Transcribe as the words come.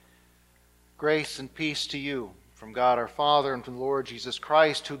Grace and peace to you from God our Father and from the Lord Jesus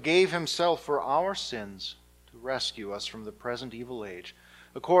Christ, who gave himself for our sins to rescue us from the present evil age,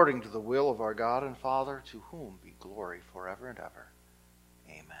 according to the will of our God and Father, to whom be glory forever and ever.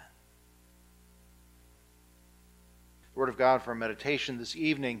 Amen. The Word of God for our meditation this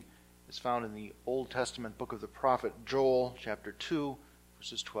evening is found in the Old Testament book of the prophet Joel, chapter 2,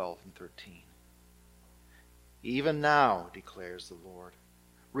 verses 12 and 13. Even now, declares the Lord,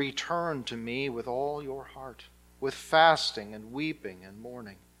 return to me with all your heart, with fasting and weeping and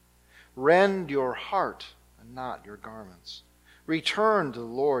mourning. Rend your heart and not your garments. Return to the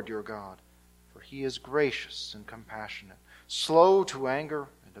Lord your God, for he is gracious and compassionate, slow to anger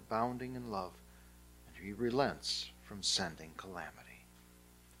and abounding in love, and he relents from sending calamity.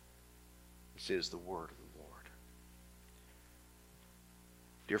 This is the word of the Lord.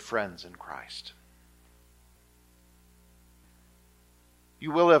 Dear friends in Christ, you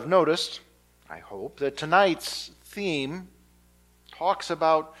will have noticed, I hope, that tonight's theme talks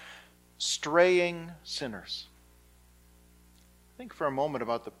about straying sinners. Think for a moment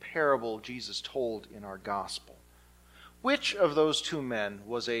about the parable Jesus told in our gospel. Which of those two men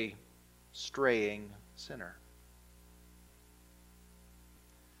was a straying sinner?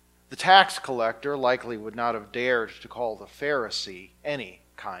 The tax collector likely would not have dared to call the Pharisee any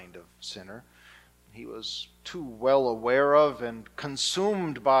kind of sinner. He was too well aware of and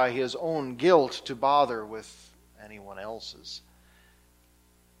consumed by his own guilt to bother with anyone else's.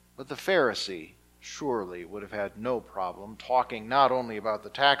 But the Pharisee surely would have had no problem talking not only about the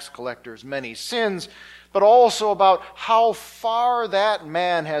tax collector's many sins, but also about how far that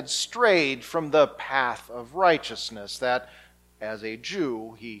man had strayed from the path of righteousness that, as a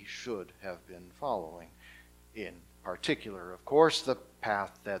Jew, he should have been following. In particular, of course, the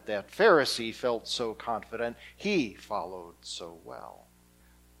path that Pharisee felt so confident he followed so well.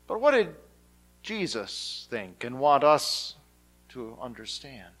 But what did Jesus think and want us to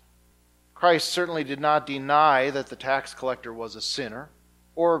understand? Christ certainly did not deny that the tax collector was a sinner,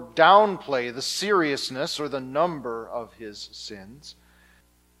 or downplay the seriousness or the number of his sins.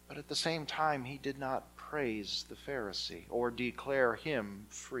 But at the same time, he did not praise the Pharisee or declare him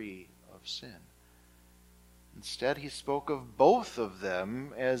free of sin. Instead, he spoke of both of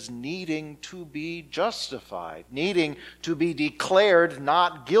them as needing to be justified, needing to be declared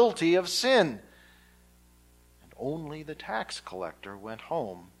not guilty of sin. And only the tax collector went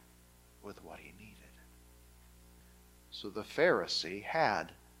home with what he needed. So the Pharisee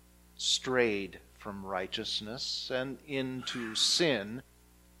had strayed from righteousness and into sin,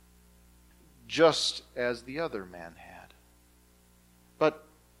 just as the other man had. But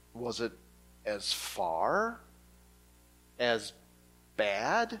was it as far, as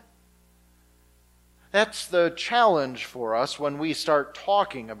bad? That's the challenge for us when we start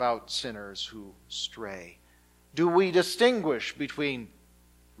talking about sinners who stray. Do we distinguish between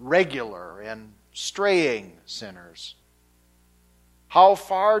regular and straying sinners? How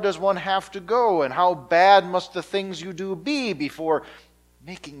far does one have to go, and how bad must the things you do be before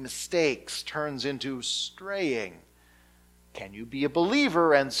making mistakes turns into straying? Can you be a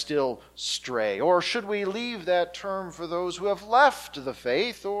believer and still stray? Or should we leave that term for those who have left the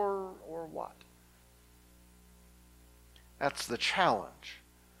faith, or what? That's the challenge.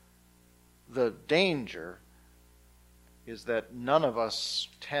 The danger is that none of us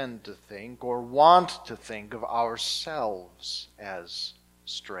tend to think or want to think of ourselves as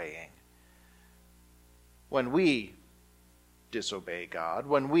straying. When we disobey God,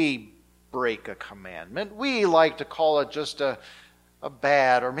 when we break a commandment, we like to call it just a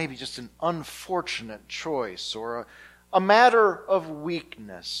bad or maybe just an unfortunate choice, or a matter of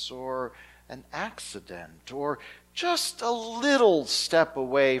weakness, or an accident, or just a little step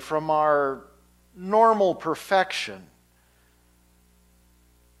away from our normal perfection.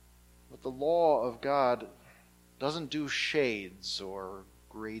 But the law of God doesn't do shades or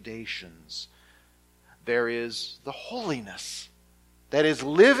gradations. There is the holiness that is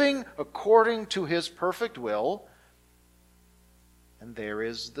living according to his perfect will, and there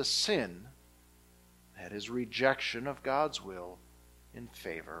is the sin that is rejection of God's will in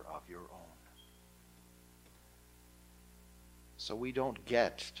favor of your own. So we don't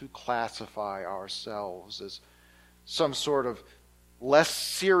get to classify ourselves as some sort of less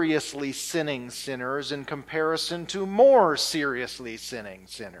seriously sinning sinners in comparison to more seriously sinning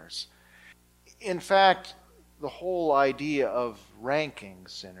sinners. In fact, the whole idea of ranking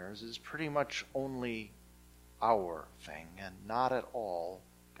sinners is pretty much only our thing and not at all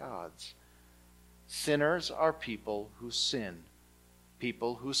God's. Sinners are people who sin.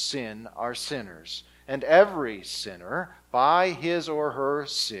 People who sin are sinners. And every sinner, by his or her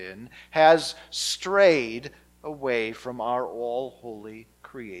sin, has strayed away from our all-holy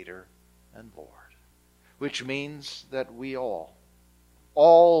Creator and Lord. Which means that we all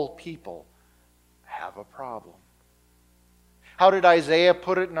people, have a problem. How did Isaiah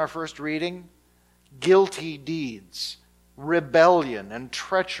put it in our first reading? Guilty deeds, rebellion, and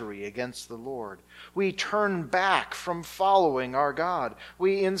treachery against the Lord. We turn back from following our God.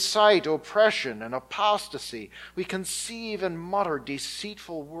 We incite oppression and apostasy. We conceive and mutter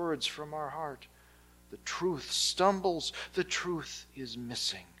deceitful words from our heart. The truth stumbles. The truth is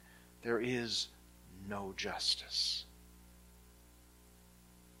missing. There is no justice.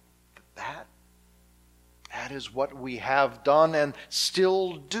 But that is what we have done and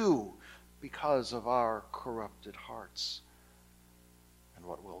still do because of our corrupted hearts. And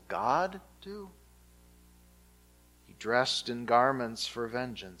what will God do? He dressed in garments for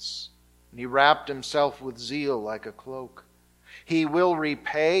vengeance, and he wrapped himself with zeal like a cloak. He will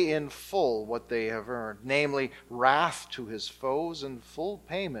repay in full what they have earned, namely wrath to his foes and full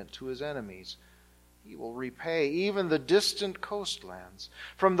payment to his enemies. He will repay even the distant coastlands.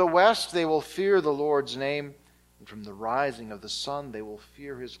 From the west they will fear the Lord's name, and from the rising of the sun they will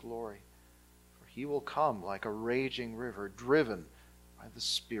fear his glory. For he will come like a raging river, driven by the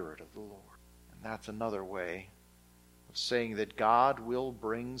Spirit of the Lord. And that's another way of saying that God will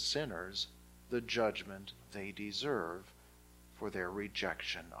bring sinners the judgment they deserve for their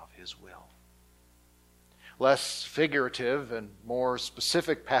rejection of his will. Less figurative and more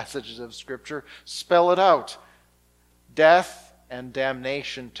specific passages of Scripture spell it out. Death and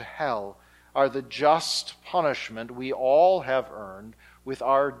damnation to hell are the just punishment we all have earned with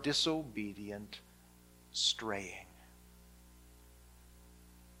our disobedient straying.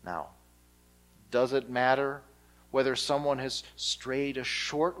 Now, does it matter whether someone has strayed a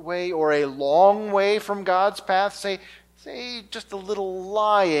short way or a long way from God's path? Say just a little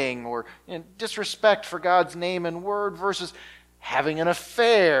lying or disrespect for God's name and word versus having an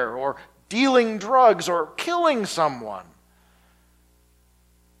affair or dealing drugs or killing someone.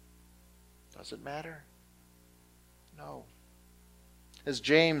 Does it matter? No. As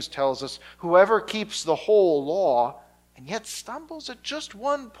James tells us, whoever keeps the whole law and yet stumbles at just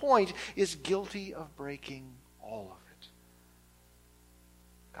one point is guilty of breaking all of it.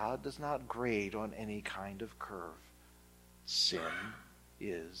 God does not grade on any kind of curve. Sin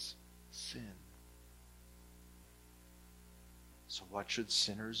is sin. So what should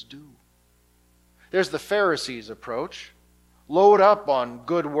sinners do? There's the Pharisees' approach. Load up on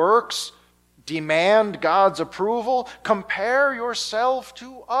good works, demand God's approval, compare yourself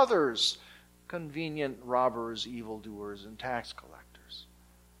to others, convenient robbers, evildoers, and tax collectors.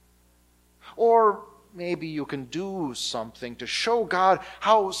 Or maybe you can do something to show God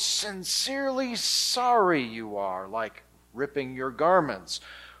how sincerely sorry you are, like ripping your garments,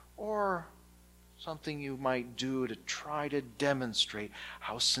 or something you might do to try to demonstrate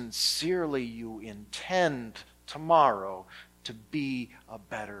how sincerely you intend tomorrow to be a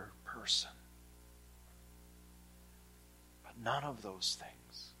better person. But none of those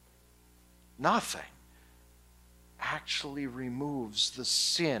things, nothing, actually removes the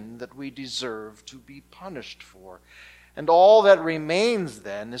sin that we deserve to be punished for. And all that remains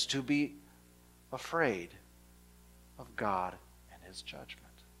then is to be afraid of God and his judgment.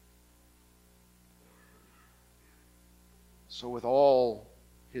 So with all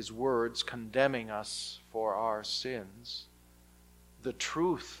his words condemning us for our sins, the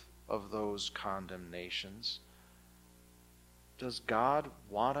truth of those condemnations, does God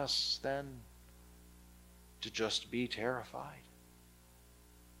want us then to just be terrified?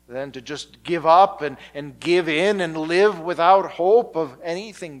 Then to just give up and give in and live without hope of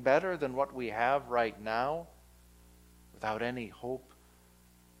anything better than what we have right now? Without any hope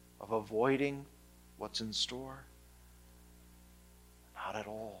of avoiding what's in store? Not at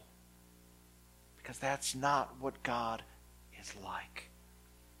all. Because that's not what God is like.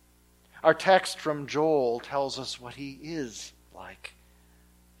 Our text from Joel tells us what he is like.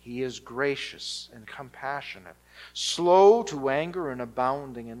 He is gracious and compassionate, slow to anger and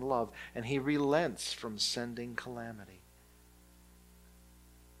abounding in love, and he relents from sending calamity.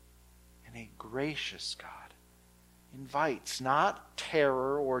 And a gracious God invites not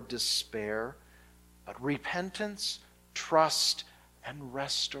terror or despair, but repentance, trust, and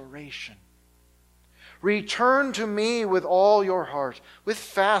restoration. Return to me with all your heart, with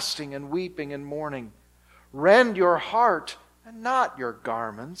fasting and weeping and mourning. Rend your heart and not your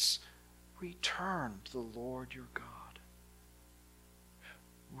garments. Return to the Lord your God.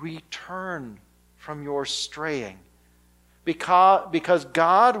 Return from your straying. because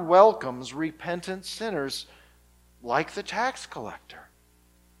God welcomes repentant sinners like the tax collector.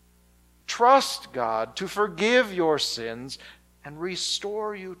 Trust God to forgive your sins and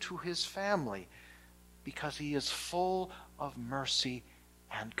restore you to His family, because He is full of mercy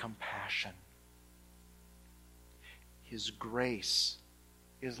and compassion. His grace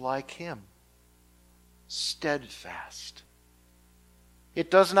is like Him, steadfast. It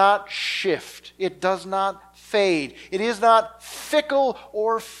does not shift. It does not fade. It is not fickle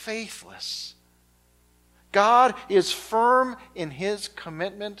or faithless. God is firm in His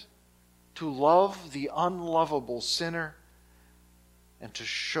commitment to love the unlovable sinner and to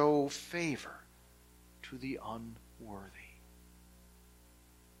show favor to the unworthy.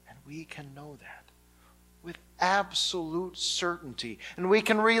 And we can know that with absolute certainty. And we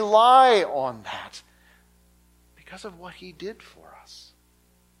can rely on that because of what He did for us.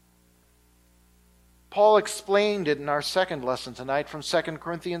 Paul explained it in our second lesson tonight from 2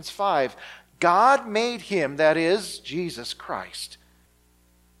 Corinthians 5. God made Him, that is, Jesus Christ.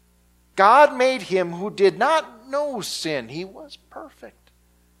 God made Him who did not know sin. He was perfect.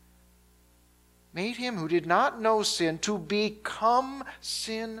 Made Him who did not know sin to become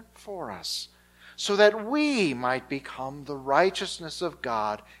sin for us, so that we might become the righteousness of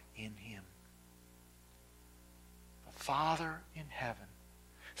God in Him. The Father in heaven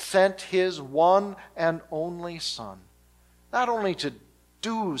sent His one and only Son, not only to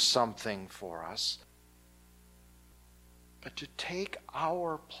do something for us, but to take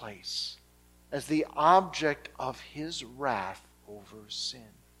our place as the object of His wrath over sin.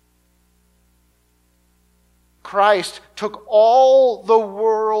 Christ took all the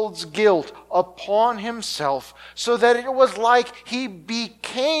world's guilt upon Himself so that it was like He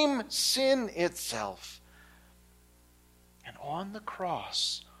became sin itself. And on the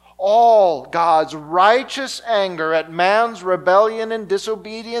cross, all God's righteous anger at man's rebellion and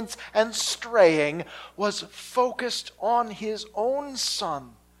disobedience and straying was focused on His own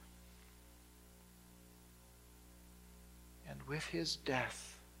Son. And with His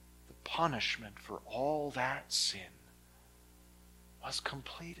death, the punishment for all that sin was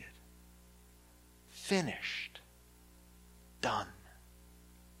completed, finished, done.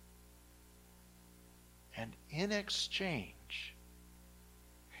 And in exchange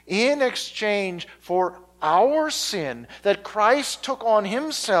for our sin that Christ took on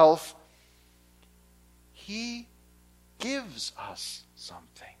Himself, He gives us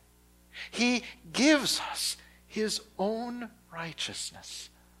something. He gives us His own righteousness,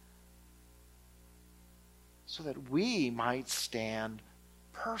 so that we might stand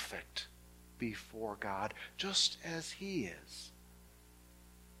perfect before God, just as He is.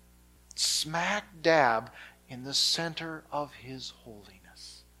 Smack dab in the center of His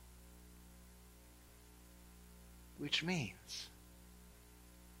holiness. Which means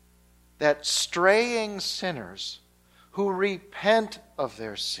that straying sinners who repent of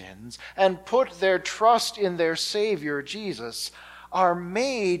their sins and put their trust in their Savior Jesus are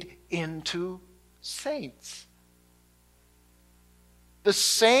made into saints. The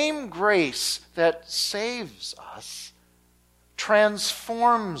same grace that saves us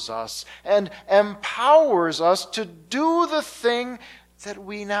transforms us and empowers us to do the thing that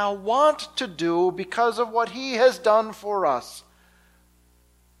we now want to do because of what He has done for us.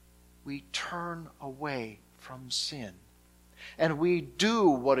 We turn away from sin, and we do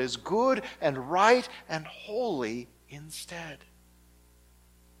what is good and right and holy instead.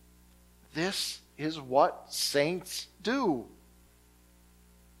 This is what saints do.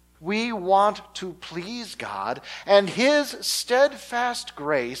 We want to please God, and His steadfast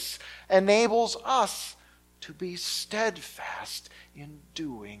grace enables us to be steadfast in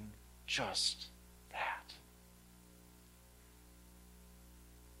doing just that.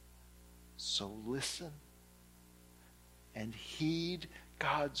 So listen and heed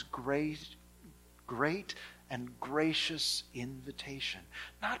God's great and gracious invitation,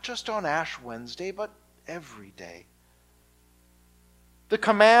 not just on Ash Wednesday, but every day. The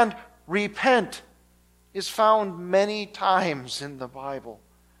command, repent, is found many times in the Bible.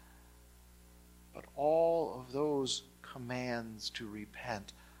 But all of those commands to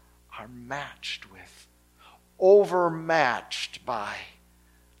repent are matched with, overmatched by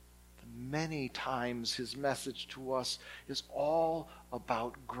the many times His message to us is all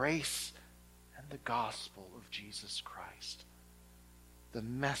about grace and the gospel of Jesus Christ. The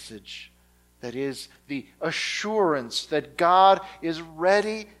message that is the assurance that God is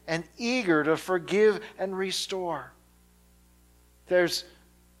ready and eager to forgive and restore. There's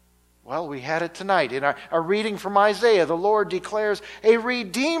Well, we had it tonight. In our reading from Isaiah, the Lord declares, a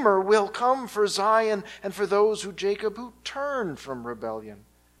Redeemer will come for Zion and for those who turn from rebellion.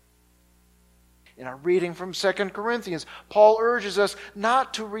 In our reading from 2 Corinthians, Paul urges us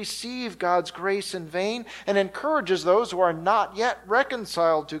not to receive God's grace in vain and encourages those who are not yet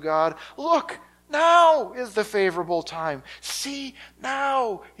reconciled to God. Look, now is the favorable time. See,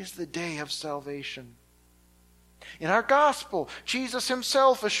 now is the day of salvation. In our gospel, Jesus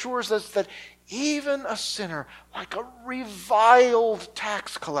himself assures us that even a sinner, like a reviled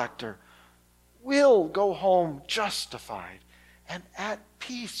tax collector, will go home justified and at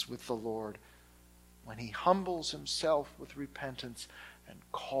peace with the Lord when he humbles himself with repentance and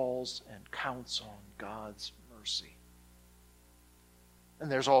calls and counts on God's mercy.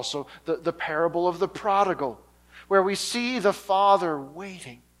 And there's also the parable of the prodigal, where we see the father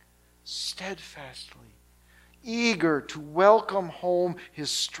waiting steadfastly, eager to welcome home his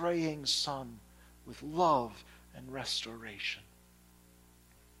straying son with love and restoration.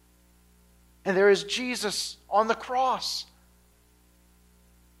 And there is Jesus on the cross,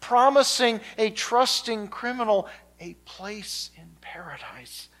 promising a trusting criminal a place in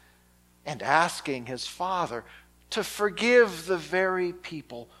paradise and asking his Father to forgive the very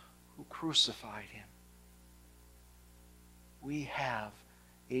people who crucified him. We have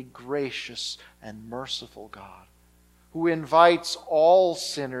a gracious and merciful God who invites all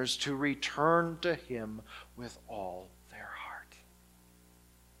sinners to return to him with all their heart.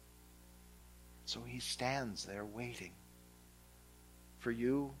 So he stands there waiting for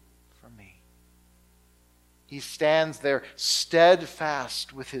you, for me. He stands there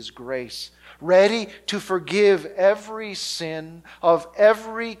steadfast with his grace, ready to forgive every sin of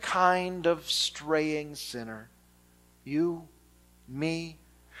every kind of straying sinner. You, me,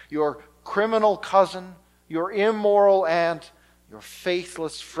 your criminal cousin, your immoral aunt, your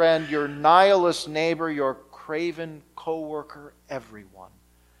faithless friend, your nihilist neighbor, your craven co-worker, everyone.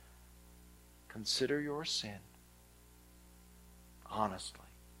 Consider your sin honestly,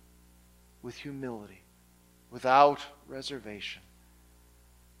 with humility, without reservation.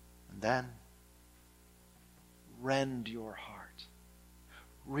 And then rend your heart.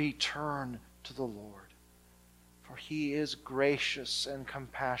 Return to the Lord. For he is gracious and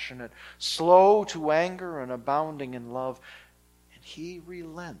compassionate, slow to anger and abounding in love, and he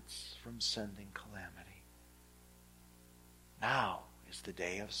relents from sending calamity. Now is the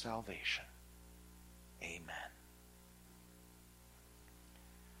day of salvation. Amen.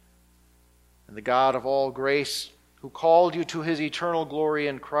 And the God of all grace, who called you to his eternal glory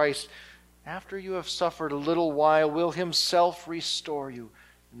in Christ, after you have suffered a little while, will himself restore you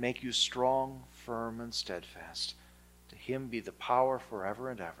and make you strong, firm, and steadfast. To him be the power forever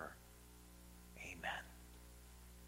and ever.